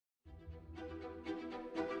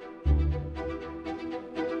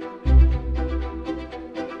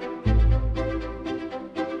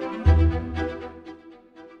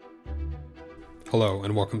Hello,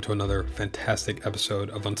 and welcome to another fantastic episode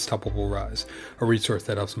of Unstoppable Rise, a resource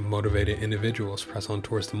that helps motivated individuals press on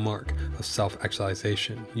towards the mark of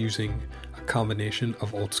self-actualization using a combination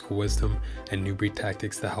of old school wisdom and new breed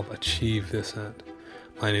tactics that help achieve this end.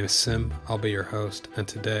 My name is Sim, I'll be your host, and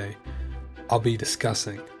today I'll be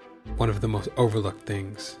discussing one of the most overlooked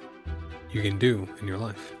things you can do in your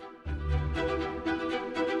life.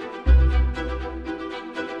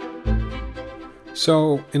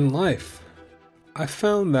 So, in life, I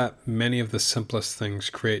found that many of the simplest things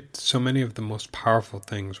create so many of the most powerful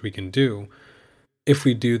things we can do if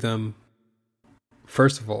we do them,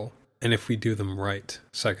 first of all, and if we do them right,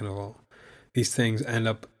 second of all. These things end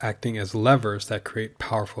up acting as levers that create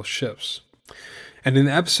powerful shifts. And in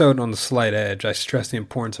the episode on the slight edge, I stress the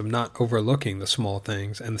importance of not overlooking the small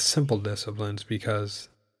things and the simple disciplines because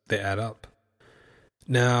they add up.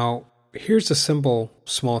 Now, here's a simple,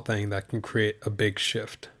 small thing that can create a big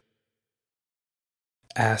shift.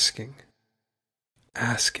 Asking.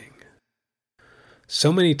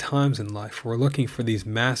 So many times in life, we're looking for these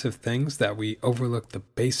massive things that we overlook the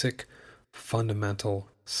basic, fundamental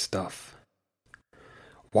stuff.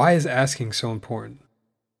 Why is asking so important?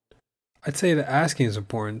 I'd say that asking is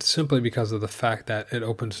important simply because of the fact that it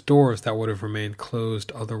opens doors that would have remained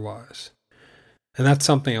closed otherwise. And that's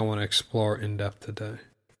something I want to explore in depth today.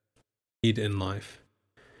 Need in life.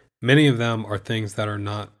 Many of them are things that are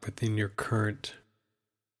not within your current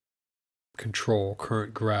control,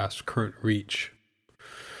 current grasp, current reach.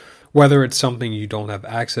 Whether it's something you don't have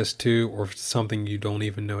access to or if it's something you don't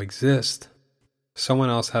even know exists, someone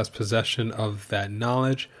else has possession of that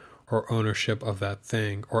knowledge or ownership of that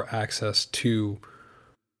thing or access to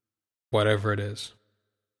whatever it is.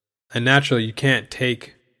 And naturally, you can't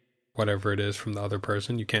take whatever it is from the other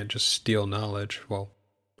person. You can't just steal knowledge. Well,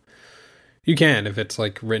 you can if it's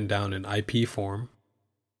like written down in IP form,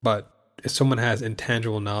 but if someone has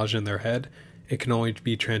intangible knowledge in their head, it can only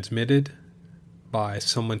be transmitted by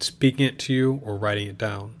someone speaking it to you or writing it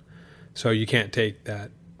down. So you can't take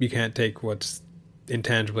that. You can't take what's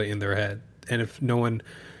intangibly in their head. And if no one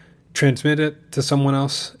transmits it to someone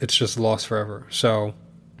else, it's just lost forever. So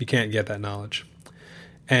you can't get that knowledge.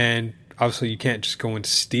 And obviously you can't just go and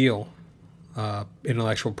steal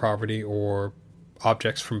intellectual property or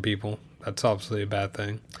objects from people. That's obviously a bad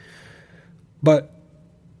thing. But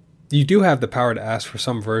you do have the power to ask for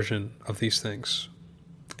some version of these things.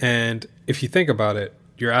 And if you think about it,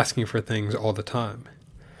 you're asking for things all the time.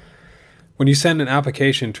 When you send an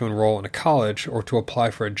application to enroll in a college or to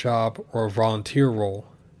apply for a job or a volunteer role,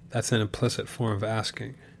 that's an implicit form of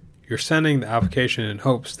asking. You're sending the application in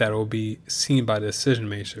hopes that it will be seen by the decision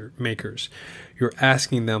makers. You're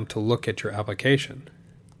asking them to look at your application.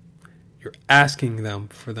 You're asking them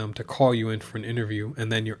for them to call you in for an interview,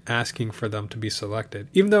 and then you're asking for them to be selected.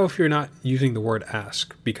 Even though if you're not using the word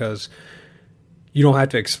ask, because you don't have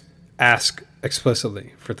to ask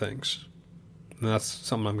explicitly for things. And that's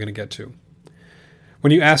something I'm going to get to.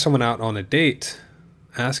 When you ask someone out on a date,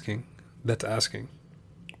 that's asking.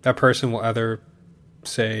 That person will either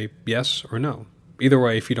say yes or no. Either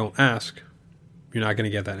way, if you don't ask, you're not going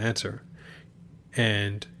to get that answer.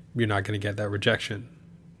 And you're not going to get that rejection,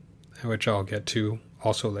 which I'll get to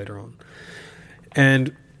also later on.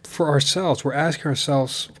 And for ourselves, we're asking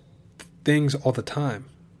ourselves things all the time.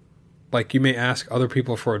 Like you may ask other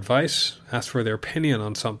people for advice, ask for their opinion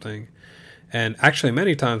on something. And actually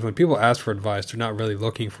many times when people ask for advice, they're not really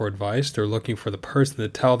looking for advice. They're looking for the person to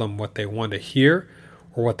tell them what they want to hear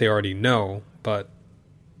or what they already know. But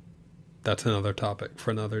that's another topic for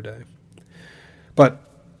another day. But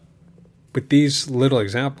with these little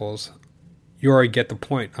examples, you already get the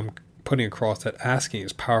point I'm putting across, that asking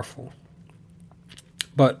is powerful.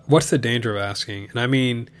 But what's the danger of asking? And I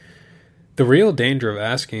mean, the real danger of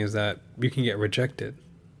asking is that you can get rejected.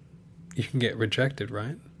 You can get rejected,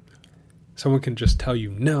 right? Someone can just tell you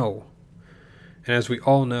no. And as we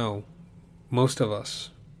all know, most of us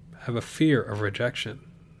have a fear of rejection.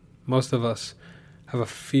 Most of us have a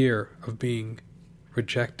fear of being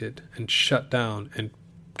rejected and shut down and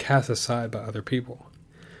cast aside by other people.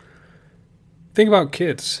 Think about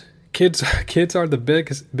kids. Kids are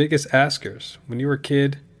the biggest askers. When you were a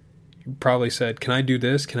kid, you probably said, can I do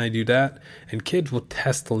this? Can I do that? And kids will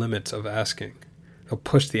test the limits of asking. They'll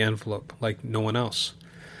push the envelope like no one else.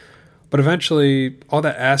 But eventually, all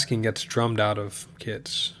that asking gets drummed out of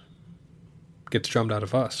kids. Gets drummed out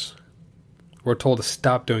of us. We're told to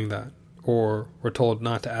stop doing that. Or we're told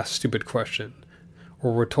not to ask stupid questions.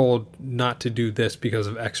 Or we're told not to do this because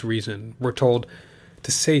of X reason. We're told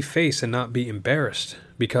to save face and not be embarrassed.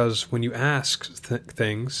 Because when you ask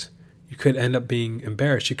things, you could end up being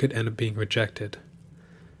embarrassed. You could end up being rejected.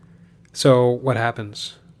 So what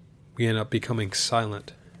happens? We end up becoming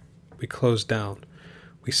silent. We close down.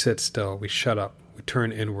 We sit still. We shut up. We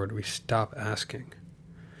turn inward. We stop asking.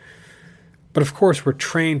 But of course, we're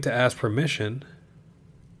trained to ask permission.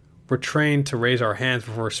 We're trained to raise our hands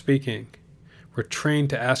before speaking. We're trained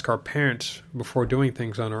to ask our parents before doing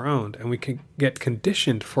things on our own. And we can get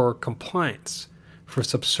conditioned for compliance, for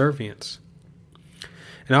subservience.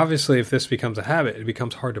 And obviously, if this becomes a habit, it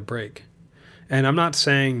becomes hard to break. And I'm not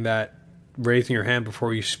saying that raising your hand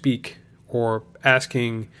before you speak or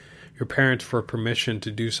asking your parents for permission to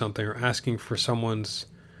do something or asking for someone's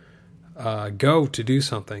go to do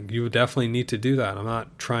something, you would definitely need to do that. I'm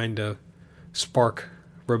not trying to spark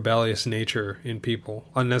rebellious nature in people,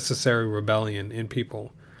 unnecessary rebellion in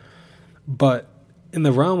people. But in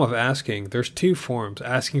the realm of asking, there's two forms,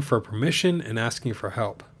 asking for permission and asking for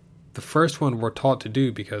help. The first one we're taught to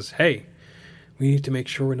do because, hey, we need to make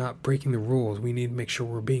sure we're not breaking the rules. We need to make sure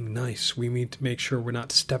we're being nice. We need to make sure we're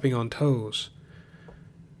not stepping on toes.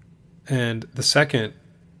 And the second,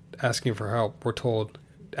 asking for help, we're told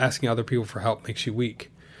asking other people for help makes you weak.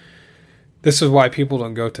 This is why people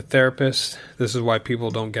don't go to therapists. This is why people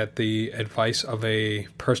don't get the advice of a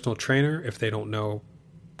personal trainer if they don't know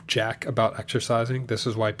jack about exercising. This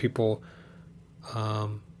is why people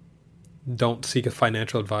don't seek a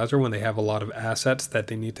financial advisor when they have a lot of assets that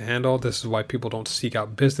they need to handle. This is why people don't seek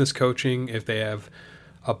out business coaching if they have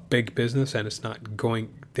a big business and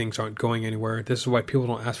things aren't going anywhere. This is why people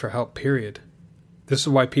don't ask for help, period. This is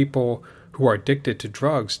why people who are addicted to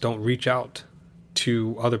drugs don't reach out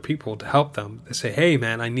to other people to help them. They say, hey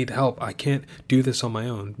man, I need help. I can't do this on my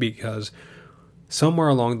own, because somewhere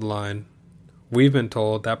along the line, we've been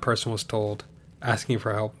told, that person was told, asking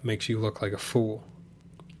for help makes you look like a fool.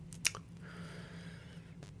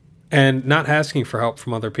 And not asking for help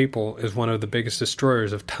from other people is one of the biggest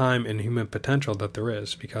destroyers of time and human potential that there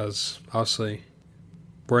is, because obviously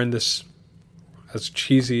we're in this, as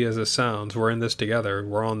cheesy as it sounds, we're in this together.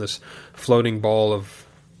 We're on this floating ball of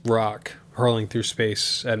rock hurling through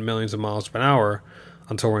space at millions of miles per hour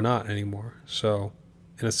until we're not anymore. So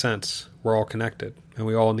in a sense, we're all connected and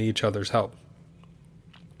we all need each other's help.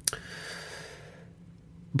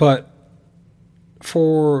 But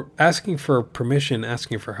for asking for permission,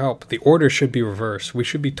 asking for help, the order should be reversed. We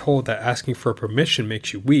should be told that asking for permission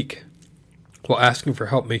makes you weak, while asking for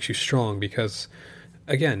help makes you strong, because,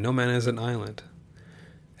 again, no man is an island.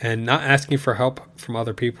 And not asking for help from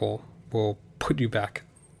other people will put you back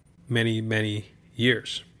many, many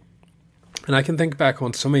years. And I can think back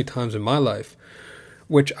on so many times in my life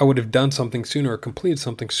which I would have done something sooner or completed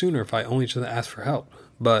something sooner if I only just asked for help.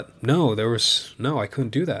 But I couldn't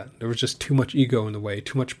do that. There was just too much ego in the way,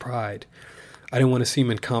 too much pride. I didn't want to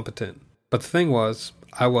seem incompetent. But the thing was,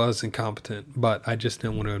 I was incompetent, but I just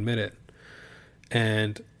didn't want to admit it.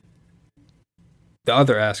 And the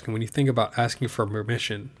other asking, when you think about asking for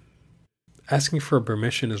permission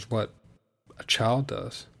is what a child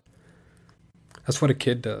does. That's what a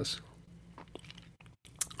kid does.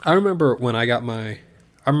 I remember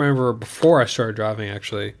before I started driving,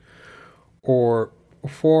 actually, before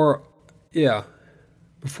I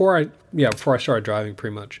started driving,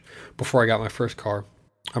 pretty much, before I got my first car,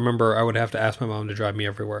 I remember I would have to ask my mom to drive me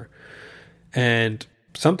everywhere. And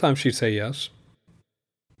sometimes she'd say yes.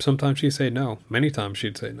 Sometimes she'd say no. Many times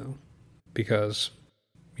she'd say no. Because,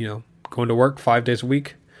 going to work 5 days a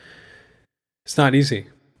week, it's not easy.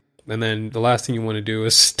 And then the last thing you want to do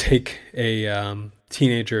is take a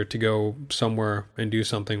teenager to go somewhere and do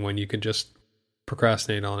something when you can just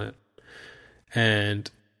procrastinate on it. And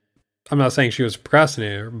I'm not saying she was a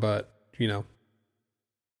procrastinator, but,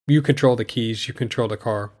 you control the keys, you control the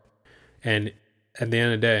car. And at the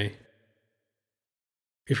end of the day,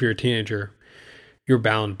 if you're a teenager, you're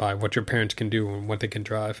bound by what your parents can do and what they can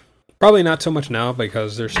drive. Probably not so much now,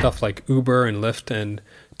 because there's stuff like Uber and Lyft and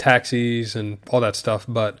taxis and all that stuff.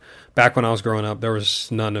 But back when I was growing up, there was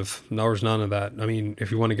none of that. I mean,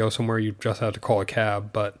 if you want to go somewhere, you just have to call a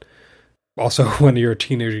cab. But also, when you're a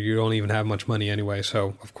teenager, you don't even have much money anyway.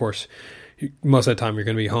 So, of course, most of the time you're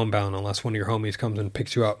going to be homebound unless one of your homies comes and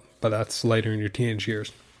picks you up. But that's later in your teenage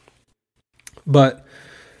years. But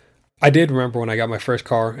I did remember when I got my first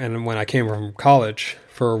car and when I came from college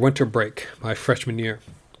for winter break, my freshman year.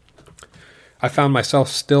 I found myself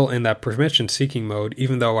still in that permission-seeking mode,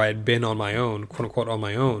 even though I had been on my own, quote-unquote on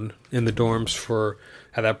my own, in the dorms for,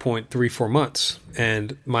 at that point, 3-4 months.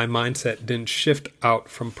 And my mindset didn't shift out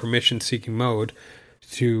from permission-seeking mode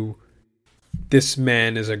to, this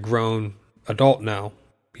man is a grown adult now.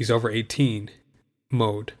 He's over 18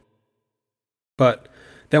 mode. But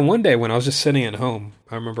then one day when I was just sitting at home,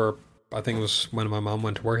 I think it was when my mom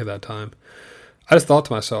went to work at that time, I just thought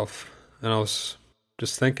to myself, and I was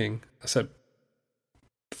just thinking. I said,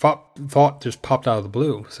 thought just popped out of the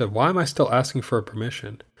blue. I said, why am I still asking for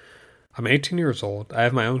permission? I'm 18 years old. I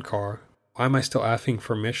have my own car. Why am I still asking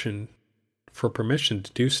permission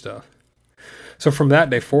to do stuff? So from that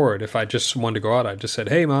day forward, if I just wanted to go out, I just said,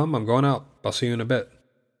 hey, Mom, I'm going out. I'll see you in a bit.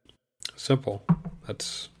 Simple.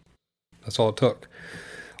 That's all it took.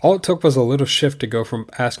 All it took was a little shift to go from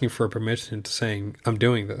asking for permission to saying, I'm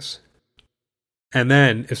doing this. And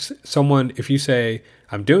then if you say,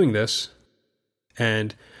 I'm doing this,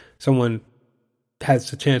 and someone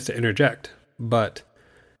has the chance to interject, but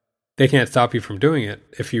they can't stop you from doing it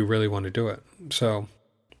if you really want to do it. So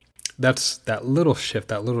that's that little shift,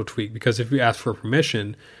 that little tweak, because if you ask for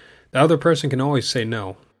permission, the other person can always say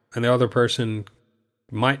no, and the other person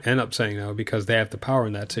might end up saying no because they have the power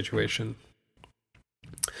in that situation.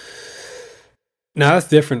 Now that's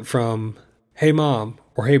different from, hey Mom,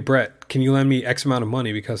 or hey Brett, can you lend me X amount of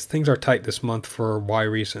money because things are tight this month for Y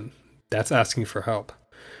reason? That's asking for help.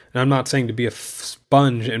 And I'm not saying to be a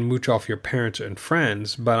sponge and mooch off your parents and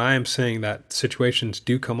friends, but I am saying that situations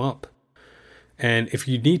do come up. And if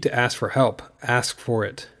you need to ask for help, ask for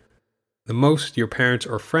it. The most your parents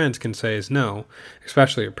or friends can say is no,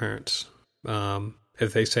 especially your parents.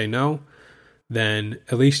 If they say no, then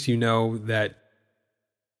at least you know that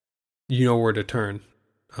you know where to turn.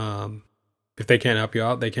 If they can't help you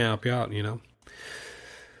out, they can't help you out,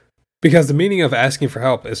 Because the meaning of asking for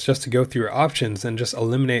help is just to go through your options and just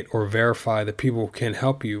eliminate or verify that people can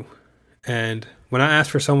help you. And when I ask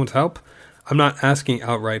for someone's help, I'm not asking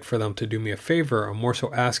outright for them to do me a favor. I'm more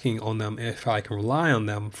so asking on them if I can rely on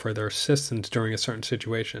them for their assistance during a certain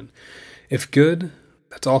situation. If good,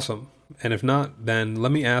 that's awesome. And if not, then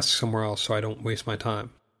let me ask somewhere else so I don't waste my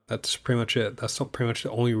time. That's pretty much it. That's pretty much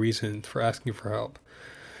the only reason for asking for help.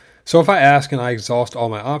 So if I ask and I exhaust all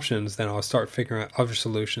my options, then I'll start figuring out other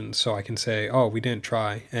solutions so I can say, oh, we didn't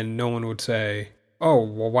try. And no one would say, oh,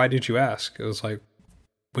 well, why did you ask? It was like,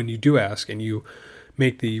 when you do ask and you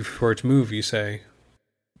make the words move, you say,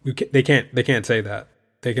 they can't say that.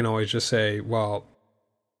 They can always just say, well,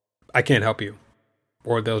 I can't help you.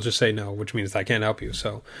 Or they'll just say no, which means I can't help you.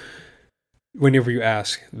 So whenever you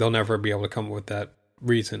ask, they'll never be able to come up with that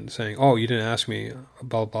reason saying, oh, you didn't ask me,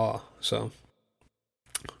 blah, blah. So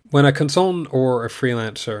when a consultant or a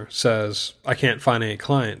freelancer says, I can't find any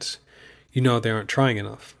clients, you know they aren't trying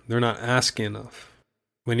enough. They're not asking enough.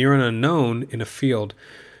 When you're an unknown in a field,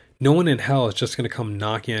 no one in hell is just going to come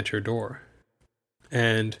knocking at your door.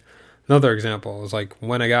 And another example is like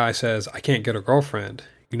when a guy says, I can't get a girlfriend,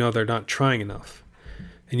 you know they're not trying enough.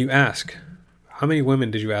 And you ask, how many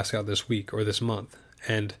women did you ask out this week or this month?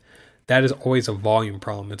 And that is always a volume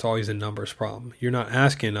problem. It's always a numbers problem. You're not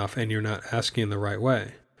asking enough and you're not asking in the right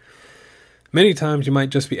way. Many times you might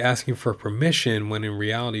just be asking for permission when in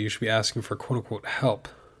reality you should be asking for quote unquote help.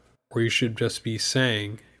 Or you should just be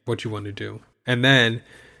saying what you want to do. And then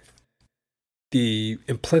the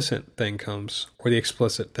implicit thing comes, or the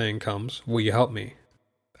explicit thing comes, will you help me?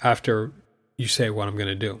 After you say what I'm going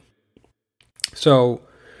to do. So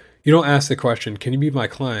you don't ask the question, can you be my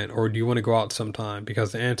client, or do you want to go out sometime?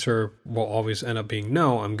 Because the answer will always end up being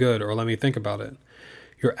no, I'm good, or let me think about it.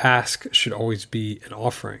 Your ask should always be an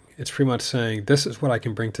offering. It's pretty much saying, this is what I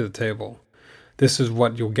can bring to the table. This is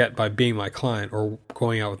what you'll get by being my client or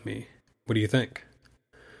going out with me. What do you think?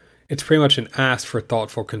 It's pretty much an ask for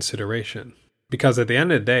thoughtful consideration. Because at the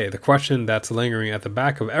end of the day, the question that's lingering at the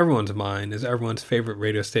back of everyone's mind is everyone's favorite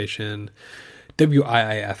radio station,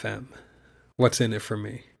 WIIFM. What's in it for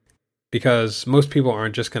me? Because most people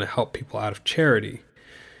aren't just going to help people out of charity.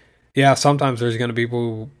 Yeah, sometimes there's going to be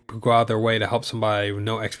people who go out their way to help somebody with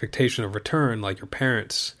no expectation of return, like your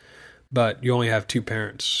parents. But you only have two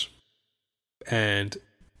parents. And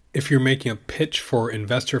if you're making a pitch for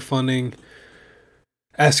investor funding,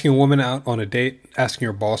 asking a woman out on a date, asking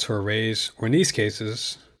your boss for a raise, or in these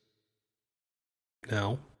cases,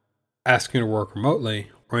 asking her to work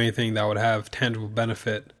remotely, or anything that would have tangible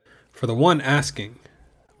benefit for the one asking,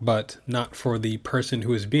 but not for the person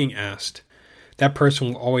who is being asked, that person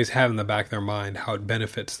will always have in the back of their mind how it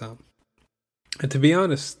benefits them. And to be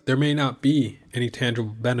honest, there may not be any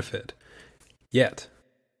tangible benefit yet.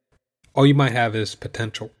 All you might have is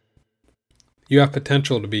potential. You have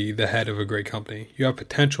potential to be the head of a great company. You have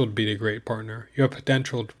potential to be a great partner. You have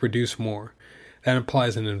potential to produce more. That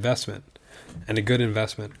implies an investment. And a good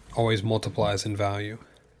investment always multiplies in value.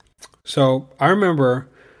 So I remember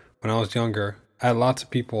when I was younger, I had lots of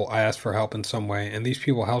people I asked for help in some way, and these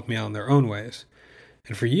people helped me out in their own ways.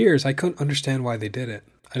 And for years, I couldn't understand why they did it.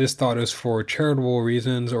 I just thought it was for charitable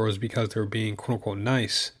reasons or it was because they were being quote-unquote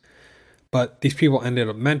nice. But these people ended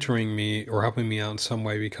up mentoring me or helping me out in some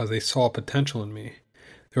way because they saw potential in me.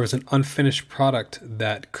 There was an unfinished product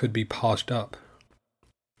that could be polished up.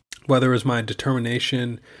 Whether it was my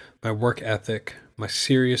determination, my work ethic, my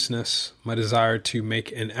seriousness, my desire to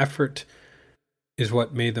make an effort is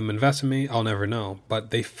what made them invest in me, I'll never know.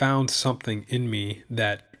 But they found something in me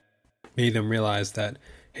that made them realize that,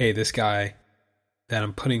 hey, this guy that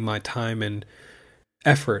I'm putting my time and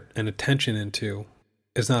effort and attention into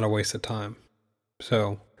is not a waste of time.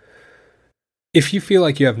 So if you feel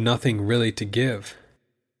like you have nothing really to give,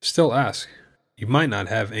 still ask. You might not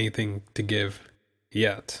have anything to give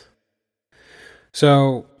yet.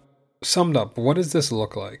 So, summed up, what does this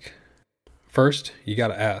look like? First, you got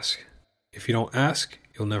to ask. If you don't ask,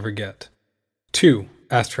 you'll never get. 2,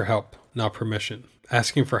 ask for help, not permission.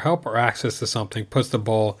 Asking for help or access to something puts the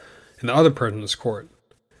ball in the other person's court.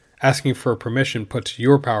 Asking for permission puts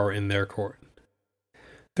your power in their court.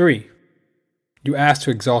 3, you ask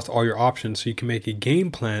to exhaust all your options so you can make a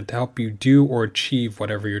game plan to help you do or achieve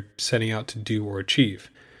whatever you're setting out to do or achieve.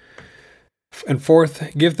 And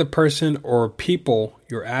 4th, give the person or people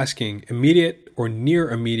you're asking immediate or near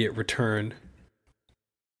immediate return,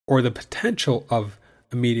 or the potential of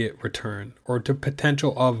immediate return, or the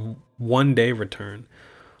potential of one-day return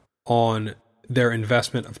on their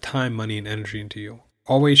investment of time, money, and energy into you.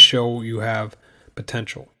 Always show you have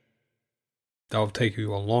potential. That will take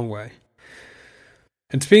you a long way.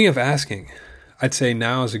 And speaking of asking, I'd say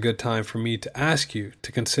now is a good time for me to ask you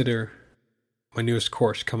to consider my newest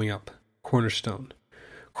course coming up, Cornerstone.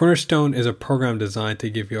 Cornerstone is a program designed to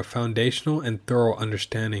give you a foundational and thorough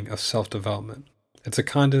understanding of self-development. It's a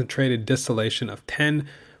concentrated distillation of 10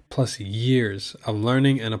 plus years of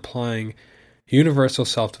learning and applying universal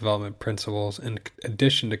self-development principles in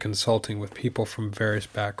addition to consulting with people from various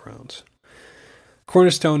backgrounds.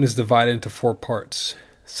 Cornerstone is divided into 4 parts: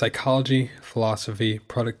 psychology, philosophy,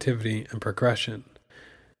 productivity, and progression.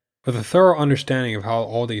 With a thorough understanding of how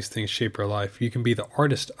all these things shape your life, you can be the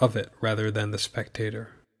artist of it rather than the spectator.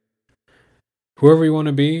 Whoever you want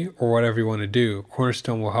to be or whatever you want to do,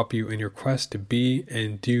 Cornerstone will help you in your quest to be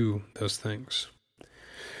and do those things.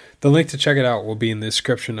 The link to check it out will be in the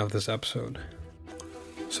description of this episode.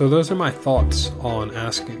 So those are my thoughts on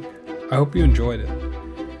asking. I hope you enjoyed it.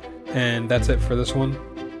 And that's it for this one.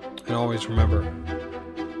 And always remember,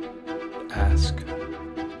 ask.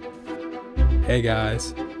 Hey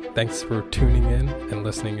guys. Thanks for tuning in and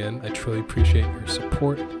listening in. I truly appreciate your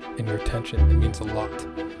support and your attention. It means a lot.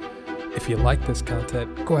 If you like this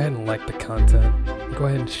content, go ahead and like the content. Go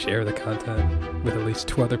ahead and share the content with at least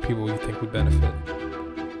 2 other people you think would benefit.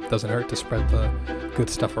 Doesn't hurt to spread the good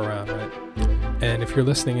stuff around, right? And if you're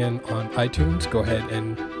listening in on iTunes, go ahead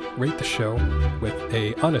and rate the show with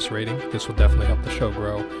a honest rating. This will definitely help the show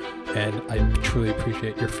grow, and I truly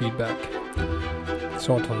appreciate your feedback.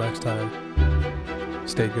 So until next time,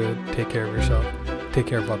 stay good, take care of yourself, take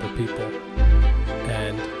care of other people,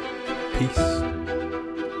 and peace.